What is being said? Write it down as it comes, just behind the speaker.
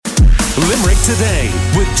Limerick Today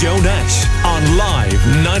with Joe Nash on Live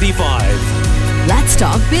 95. Let's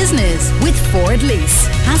talk business with Ford Lease.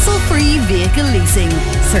 Hassle-free vehicle leasing.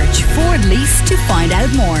 Search Ford Lease to find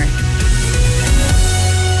out more.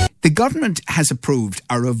 The government has approved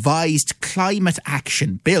a revised climate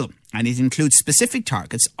action bill, and it includes specific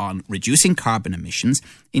targets on reducing carbon emissions,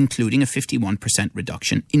 including a 51%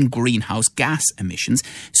 reduction in greenhouse gas emissions.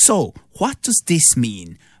 So, what does this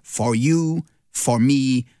mean for you, for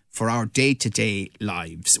me, for our day-to-day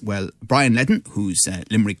lives? Well, Brian Ledden, who's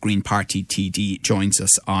Limerick Green Party TD, joins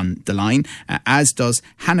us on the line, as does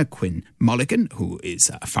Hannah Quinn Mulligan, who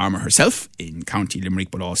is a farmer herself in County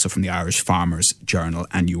Limerick, but also from the Irish Farmers Journal,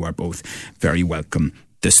 and you are both very welcome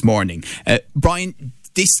this morning. Brian,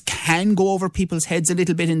 this can go over people's heads a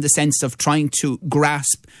little bit in the sense of trying to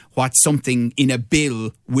grasp what something in a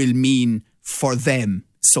bill will mean for them.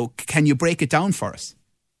 So can you break it down for us?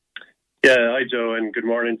 Yeah, hi Joe, and good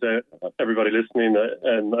morning to everybody listening.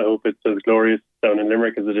 And I hope it's as glorious down in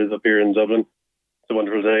Limerick as it is up here in Dublin. It's a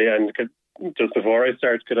wonderful day. And just before I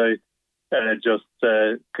start, could I just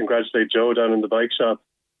congratulate Joe down in the bike shop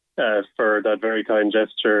for that very kind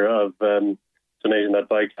gesture of donating that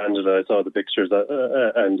bike to Angela. I saw the pictures,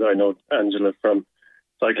 and I know Angela from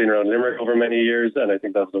cycling around Limerick over many years, and I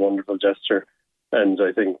think that was a wonderful gesture. And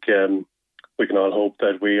I think we can all hope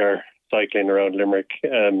that we are cycling around Limerick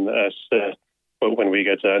when we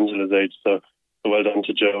get to Angela's age. So well done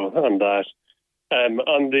to Joe on that.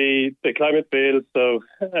 On the climate bill, so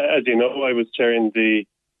as you know, I was chairing the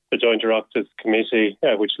Joint Oireachtas Committee,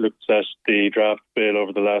 which looked at the draft bill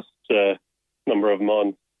over the last number of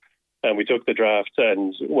months. And we took the draft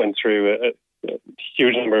and went through a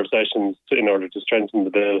huge number of sessions in order to strengthen the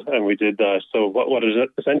bill, and we did that. So what it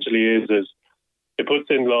essentially is it puts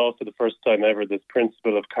in law for the first time ever this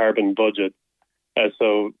principle of carbon budget.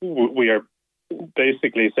 So we are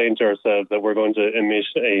basically saying to ourselves that we're going to emit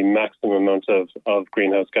a maximum amount of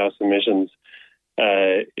greenhouse gas emissions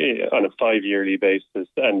on a 5-yearly basis,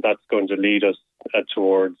 and that's going to lead us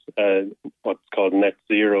towards what's called net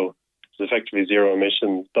zero, which is effectively zero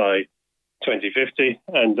emissions by 2050.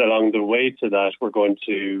 And along the way to that, we're going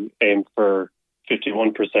to aim for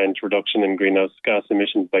 51% reduction in greenhouse gas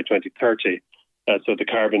emissions by 2030. So the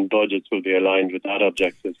carbon budgets will be aligned with that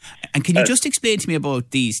objective. And can you just explain to me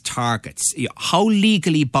about these targets? How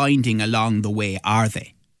legally binding along the way are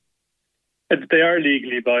they? They are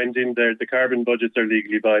legally binding. The carbon budgets are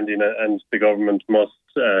legally binding, and the government must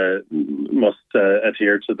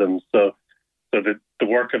adhere to them. So the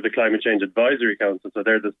work of the Climate Change Advisory Council, so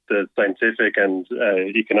they're the scientific and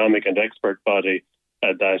economic and expert body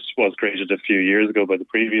that was created a few years ago by the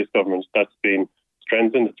previous government. That's been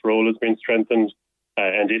strengthened. Its role has been strengthened,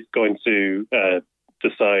 and it's going to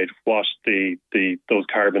decide what those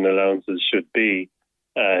carbon allowances should be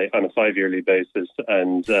on a 5-yearly basis,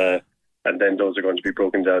 and then those are going to be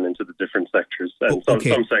broken down into the different sectors. And some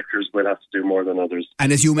sectors will have to do more than others.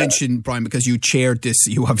 And as you mentioned, Brian, because you chaired this,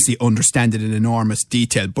 you obviously understand it in enormous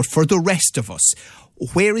detail. But for the rest of us,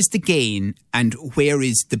 where is the gain and where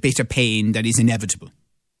is the bitter pain that is inevitable?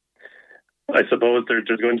 I suppose there's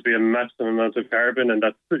going to be a maximum amount of carbon, and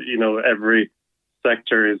that's, every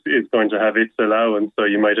sector is going to have its allowance. So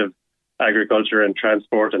you might have agriculture and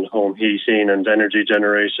transport and home heating and energy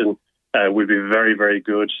generation will be very, very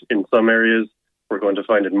good in some areas. We're going to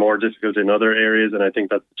find it more difficult in other areas, and I think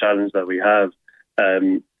that's the challenge that we have.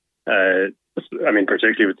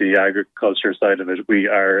 Particularly with the agriculture side of it, we've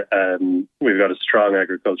got a strong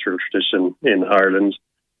agricultural tradition in Ireland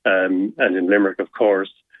and in Limerick, of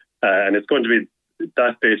course. And it's going to be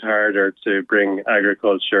that bit harder to bring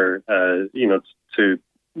agriculture, to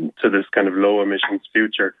this kind of low emissions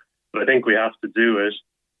future. But I think we have to do it.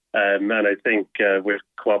 And I think with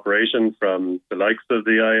cooperation from the likes of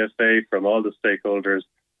the IFA, from all the stakeholders,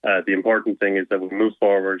 the important thing is that we move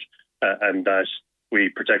forward and that we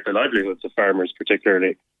protect the livelihoods of farmers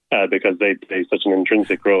particularly, because they play such an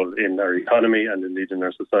intrinsic role in our economy and indeed in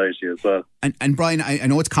our society as well. And Brian, I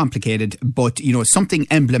know it's complicated, but something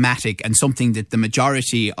emblematic and something that the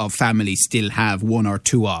majority of families still have one or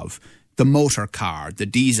two of, the motor car, the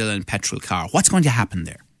diesel and petrol car. What's going to happen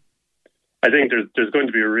there? I think there's going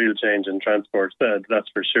to be a real change in transport, that's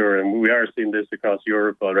for sure. And we are seeing this across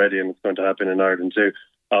Europe already, and it's going to happen in Ireland too.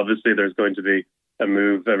 Obviously, there's going to be a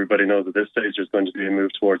move. Everybody knows at this stage there's going to be a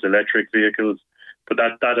move towards electric vehicles. But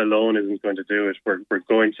that alone isn't going to do it. We're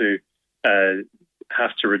going to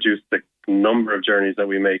have to reduce the number of journeys that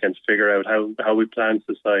we make and figure out how we plan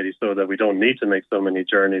society so that we don't need to make so many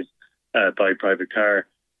journeys by private car.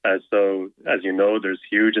 So, as you know, there's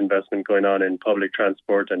huge investment going on in public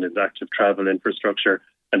transport and in active travel infrastructure.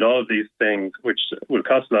 And all of these things, which will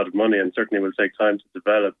cost a lot of money and certainly will take time to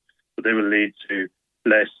develop, but they will lead to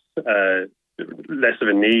less of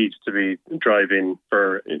a need to be driving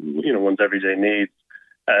for one's everyday needs.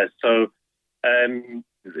 So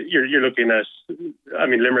you're looking at,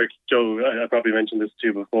 Limerick, Joe, I probably mentioned this to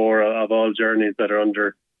you before, of all journeys that are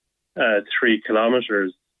under 3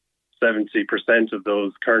 kilometres, 70% of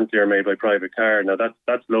those currently are made by private car. Now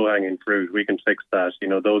that's low-hanging fruit. We can fix that.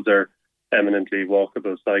 Those are eminently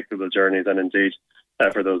walkable, cyclable journeys, and indeed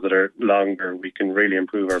for those that are longer, we can really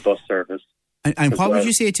improve our bus service. And what would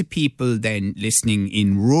you say to people then listening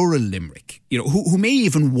in rural Limerick, who may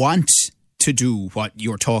even want to do what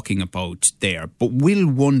you're talking about there, but will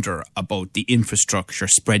wonder about the infrastructure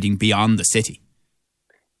spreading beyond the city?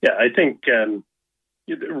 Yeah, I think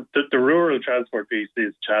the rural transport piece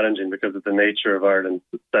is challenging because of the nature of Ireland's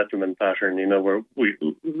settlement pattern. Where we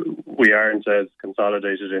aren't as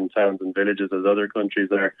consolidated in towns and villages as other countries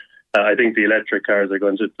are. I think the electric cars are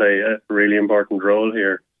going to play a really important role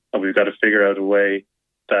here, and we've got to figure out a way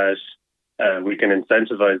that we can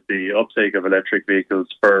incentivise the uptake of electric vehicles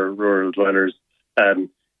for rural dwellers.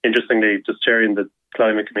 Interestingly, just chairing the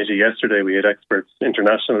Climate Committee yesterday, we had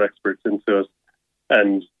international experts into us,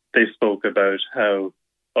 and they spoke about how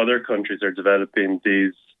other countries are developing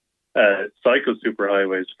these cycle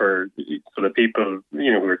superhighways for so that people, who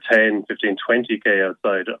are 10, 15, 20k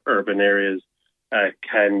outside urban areas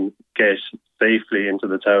can get safely into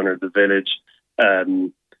the town or the village,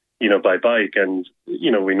 by bike. And,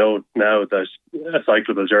 we know now that a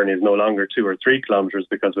cyclable journey is no longer 2 or 3 kilometres,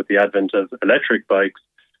 because with the advent of electric bikes,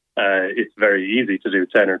 it's very easy to do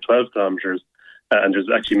 10 or 12 kilometres. And there's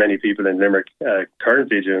actually many people in Limerick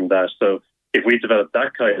currently doing that. So if we develop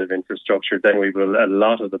that kind of infrastructure, then we will, a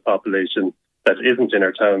lot of the population that isn't in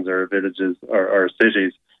our towns or villages or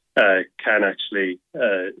cities can actually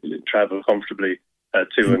travel comfortably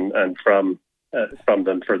to and from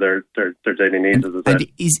them for their daily needs. As I said.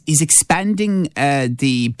 And is expanding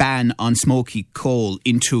the ban on smoky coal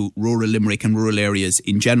into rural Limerick and rural areas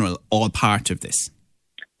in general all part of this?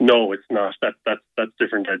 No, it's not. That's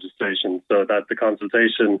different legislation. So that the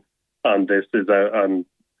consultation on this is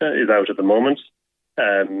out at the moment.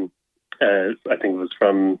 I think it was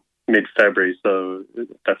from mid-February, so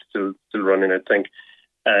that's still running, I think.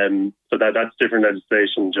 So that's different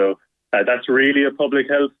legislation, Joe. That's really a public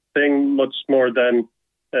health thing, much more than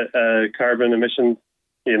carbon emissions.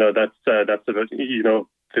 That's about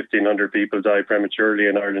 1,500 people die prematurely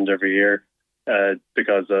in Ireland every year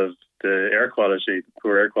because of the air quality,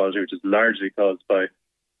 poor air quality, which is largely caused by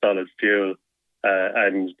solid fuel.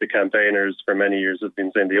 And the campaigners for many years have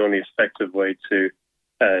been saying the only effective way to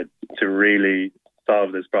really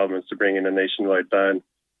solve this problem is to bring in a nationwide ban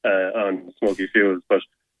on smoky fuels. But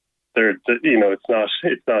it's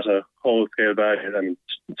not a whole scale ban. I mean,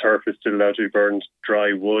 turf is still allowed to be burned.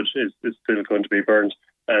 Dry wood is still going to be burned,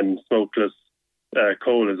 and smokeless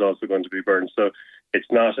coal is also going to be burned. So it's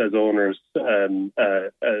not as onerous a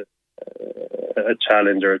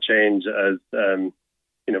challenge or a change as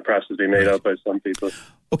perhaps has been made out by some people.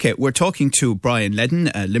 OK, we're talking to Brian Ledden,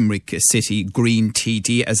 Limerick City Green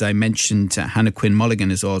TD. As I mentioned, Hannah Quinn Mulligan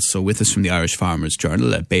is also with us from the Irish Farmers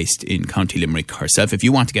Journal, based in County Limerick herself. If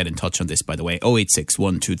you want to get in touch on this, by the way, 086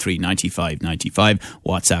 123 95 95,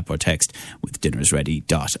 WhatsApp or text with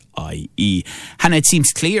dinnersready.ie. Hannah, it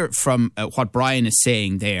seems clear from what Brian is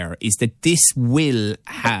saying there is that this will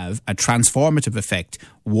have a transformative effect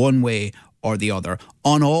one way or the other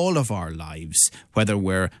on all of our lives, whether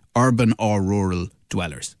we're urban or rural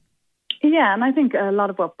dwellers. Yeah, and I think a lot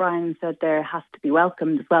of what Brian said there has to be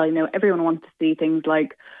welcomed as well. Everyone wants to see things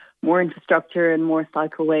like more infrastructure and more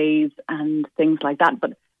cycleways and things like that.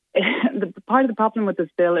 But the part of the problem with this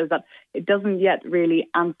bill is that it doesn't yet really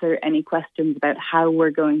answer any questions about how we're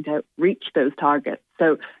going to reach those targets.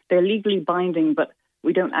 So they're legally binding, but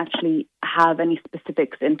we don't actually have any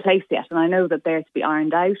specifics in place yet. And I know that they're to be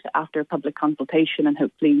ironed out after public consultation, and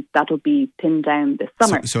hopefully that'll be pinned down this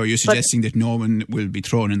summer. So you're suggesting that no one will be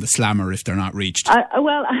thrown in the slammer if they're not reached?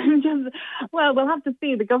 We'll have to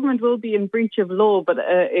see. The government will be in breach of law, but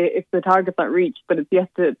if the target's not reached, but it's yet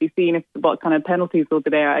to be seen what kind of penalties will be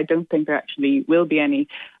there. I don't think there actually will be any.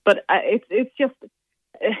 But it's just...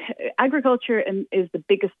 agriculture is the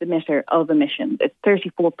biggest emitter of emissions. It's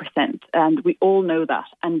 34%, and we all know that.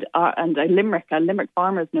 And Limerick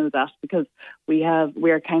farmers know that, because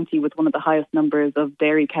we're a county with one of the highest numbers of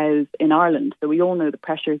dairy cows in Ireland. So we all know the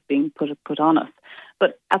pressure is being put on us.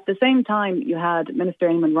 But at the same time, you had Minister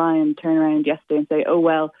Eamon Ryan turn around yesterday and say,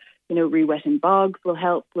 re-wetting bogs will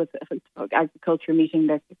help with agriculture meeting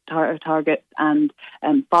their targets, and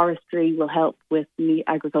forestry will help with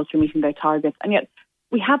agriculture meeting their targets. And yet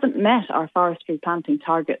we haven't met our forestry planting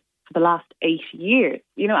target for the last 8 years,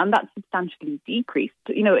 and that's substantially decreased.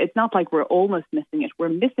 It's not like we're almost missing it. We're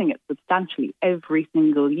missing it substantially every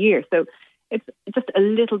single year. So it's just a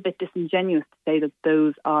little bit disingenuous to say that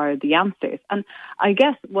those are the answers. And I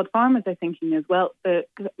guess what farmers are thinking as well, the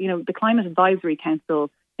Climate Advisory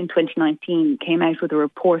Council in 2019 came out with a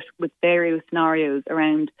report with various scenarios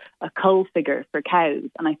around a cull figure for cows.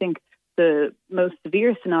 And I think the most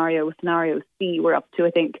severe scenario was scenario C, where up to,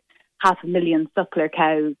 I think, 500,000 suckler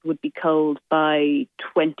cows would be culled by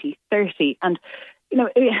 2030. And,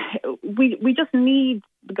 we just need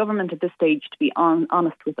the government at this stage to be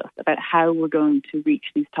honest with us about how we're going to reach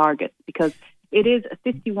these targets, because it is a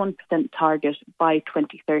 51% target by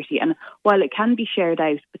 2030. And while it can be shared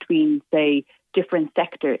out between, say, different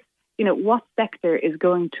sectors, what sector is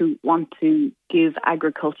going to want to give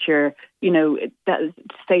agriculture,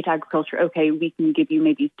 say to agriculture, okay, we can give you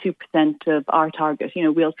maybe 2% of our target.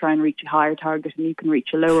 We'll try and reach a higher target and you can reach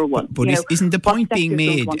a lower one. But isn't the point being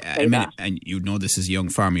made, and you know this as a young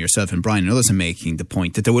farmer yourself, and Brian and others are making the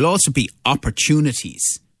point, that there will also be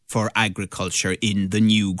opportunities for agriculture in the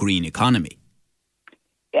new green economy?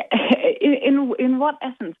 In what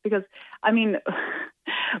essence? Because,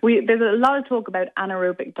 there's a lot of talk about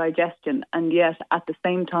anaerobic digestion, and yet at the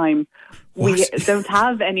same time, we don't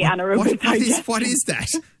have any anaerobic digestion. What is that?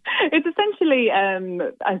 It's essentially,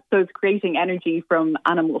 I suppose, creating energy from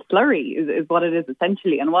animal slurry is what it is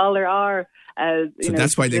essentially. And while there are,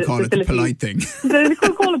 that's why they call it the polite thing. They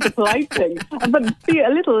call it the polite thing, but see, a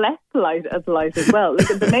little less polite as well.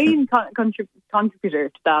 Look, the main contributor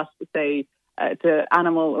to that, say, to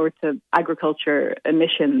animal or to agriculture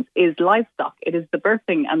emissions is livestock. It is the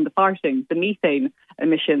burping and the farting, the methane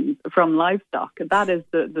emissions from livestock. That is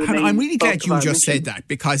the main. I'm really glad you just emissions. said that,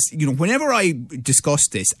 because whenever I discuss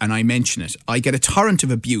this and I mention it, I get a torrent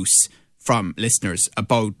of abuse from listeners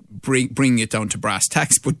about bringing it down to brass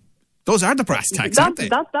tacks. But those are the brass tacks, aren't they?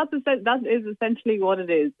 That is essentially what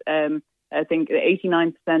it is. I think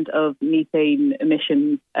 89% of methane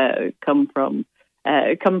emissions come from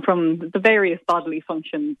the various bodily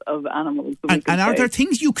functions of animals. And are there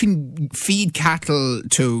things you can feed cattle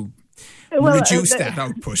to reduce that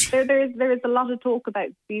output? There is a lot of talk about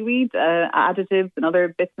seaweed, additives and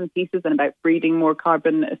other bits and pieces, and about breeding more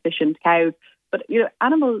carbon efficient cows. But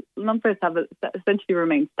animal numbers have essentially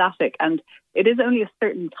remained static, and it is only a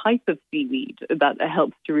certain type of seaweed that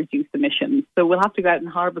helps to reduce emissions. So we'll have to go out and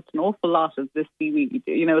harvest an awful lot of this seaweed.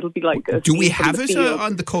 It'll be like. Do we have it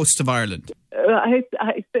on the coast of Ireland?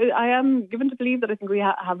 I am given to believe that I think we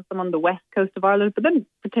have some on the west coast of Ireland, but then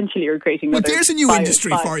potentially you're creating. Well, there's a new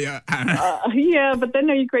industry for you, Anna. Yeah, but then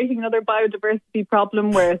are you creating another biodiversity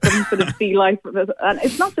problem where some sort of sea life? And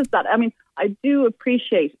it's not just that. I do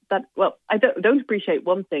appreciate that. Well, I don't appreciate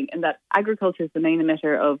one thing, in that agriculture is the main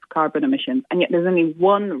emitter of carbon emissions, and yet there's only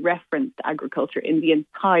one reference to agriculture in the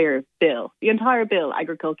entire bill. The entire bill,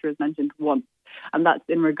 agriculture is mentioned once, and that's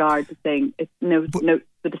in regard to saying it's notes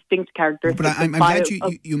the distinct characteristics. But I'm glad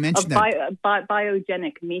you mentioned that.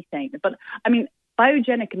 Biogenic methane. But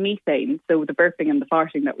biogenic methane, so the burping and the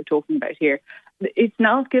farting that we're talking about here, it's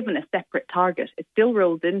not given a separate target. It's still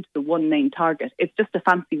rolled into the one main target. It's just a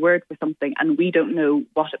fancy word for something, and we don't know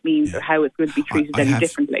what it means or how it's going to be treated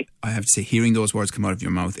differently. I have to say, hearing those words come out of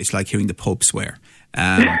your mouth, it's like hearing the Pope swear.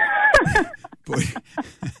 But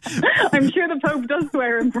I'm sure the Pope does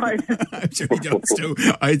swear in private. I'm sure he does too.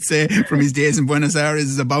 I'd say from his days in Buenos Aires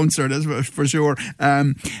as a bouncer, that's for sure.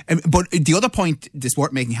 But the other point that's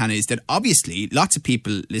worth making, Hannah, is that obviously lots of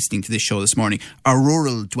people listening to this show this morning are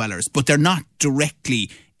rural dwellers, but they're not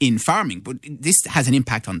directly in farming. But this has an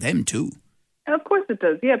impact on them too. Of course it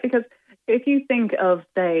does, yeah, because if you think of,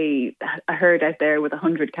 say, a herd out there with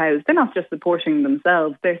 100 cows, they're not just supporting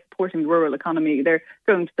themselves, they're supporting the rural economy. They're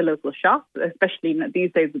going to the local shop, especially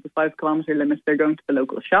these days with the 5 kilometre limit, they're going to the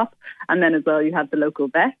local shop. And then as well, you have the local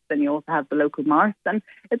vets, and you also have the local marts. And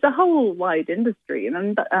it's a whole wide industry,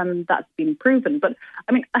 and that's been proven. But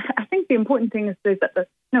I think the important thing is that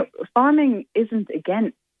farming isn't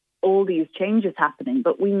against all these changes happening,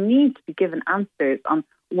 but we need to be given answers on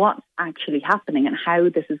what's actually happening and how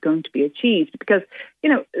this is going to be achieved. Because,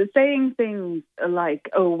 saying things like,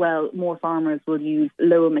 oh, well, more farmers will use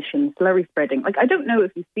low-emission slurry spreading. Like, I don't know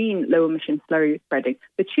if you've seen low-emission slurry spreading.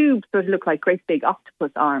 The tubes sort of look like great big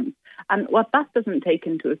octopus arms. And what that doesn't take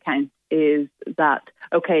into account is that,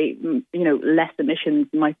 okay, less emissions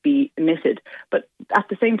might be emitted, but at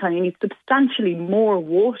the same time, you need substantially more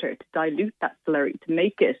water to dilute that slurry to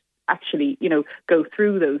make it actually, go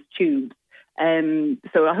through those tubes.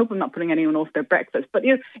 So I hope I'm not putting anyone off their breakfast. But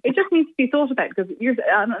it just needs to be thought about, because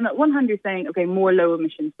on one hand you're saying, okay, more low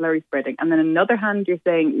emission slurry spreading, and then on another hand you're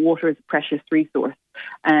saying water is a precious resource,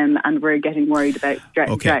 and we're getting worried about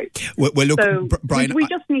drought. Well, look, so Brian, we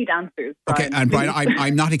just need answers. Okay, and Brian,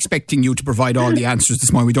 I'm not expecting you to provide all the answers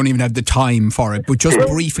this morning. We don't even have the time for it. But just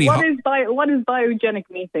briefly, what is biogenic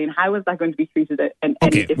methane? How is that going to be treated?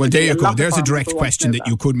 Okay, well, there you go. There's a direct question that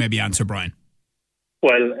you could maybe answer, Brian.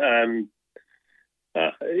 Well,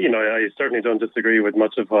 I certainly don't disagree with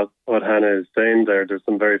much of what Hannah is saying there. There's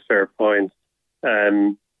some very fair points.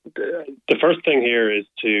 The first thing here is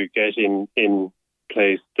to get in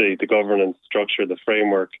place the governance structure, the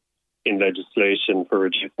framework in legislation for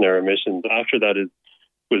reducing our emissions. After that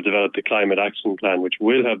we'll develop the Climate Action Plan, which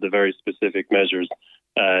will have the very specific measures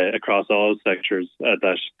across all sectors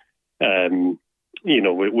that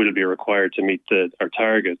will be required to meet our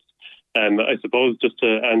targets. I suppose just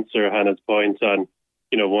to answer Hannah's point on,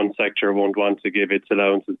 one sector won't want to give its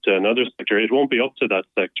allowances to another sector, it won't be up to that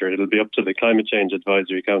sector. It'll be up to the Climate Change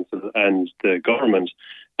Advisory Council and the government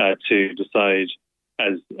to decide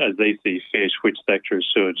as they see fit which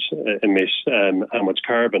sectors should emit how much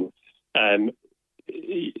carbon.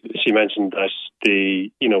 She mentioned that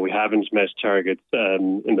we haven't met targets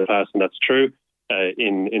in the past, and that's true.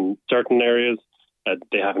 In certain areas,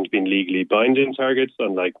 they haven't been legally binding targets,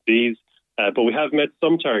 unlike these. But we have met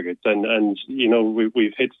some targets, and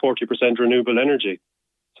we've hit 40% renewable energy.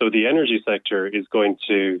 So the energy sector is going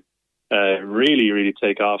to really, really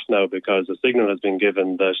take off now, because a signal has been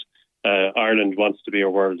given that Ireland wants to be a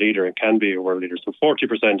world leader and can be a world leader. So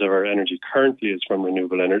 40% of our energy currently is from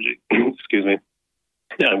renewable energy. Excuse me.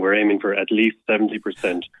 And we're aiming for at least 70%.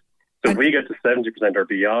 So if we get to 70% or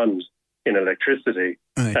beyond in electricity,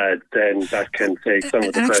 then that can take some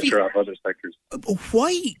of the pressure off other sectors.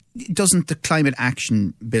 Why doesn't the Climate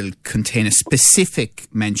Action Bill contain a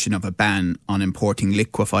specific mention of a ban on importing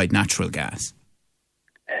liquefied natural gas?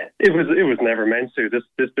 It was never meant to. This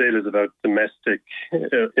bill is about domestic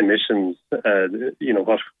emissions.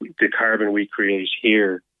 What the carbon we create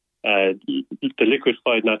here. The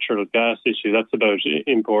liquefied natural gas issue, that's about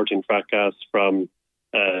importing frack gas from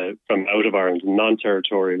out of Ireland,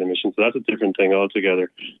 non-territorial emissions. So that's a different thing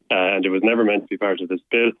altogether. And it was never meant to be part of this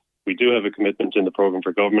bill. We do have a commitment in the programme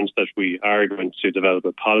for government that we are going to develop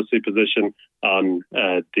a policy position on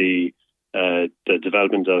the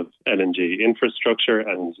development of LNG infrastructure,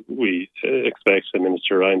 and we expect, and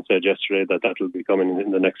Minister Ryan said yesterday, that will be coming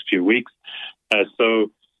in the next few weeks.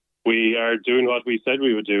 So we are doing what we said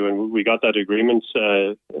we would do, and we got that agreement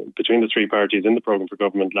between the three parties in the programme for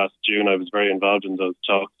government last June. I was very involved in those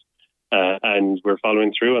talks, and we're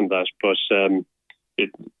following through on that. But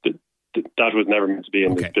that was never meant to be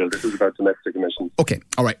in this bill. This is about domestic emissions. Okay,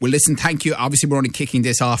 all right. Well, listen, thank you. Obviously, we're only kicking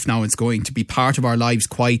this off now. It's going to be part of our lives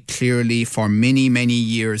quite clearly for many, many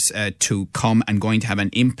years to come, and going to have an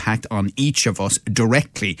impact on each of us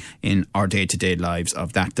directly in our day-to-day lives.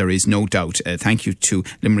 Of that, there is no doubt. Thank you to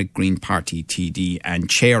Limerick Green Party TD and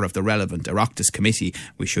Chair of the relevant Oireachtas Committee,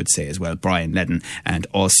 we should say as well, Brian Ledden, and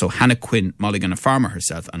also Hannah Quinn Mulligan, a farmer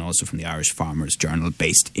herself, and also from the Irish Farmers Journal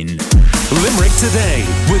based in Limerick Today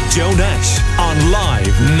with Joe Nash on Live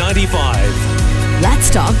 95. Let's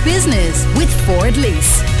talk business with Ford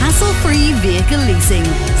Lease. Hassle-free vehicle leasing.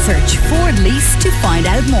 Search Ford Lease to find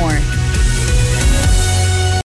out more.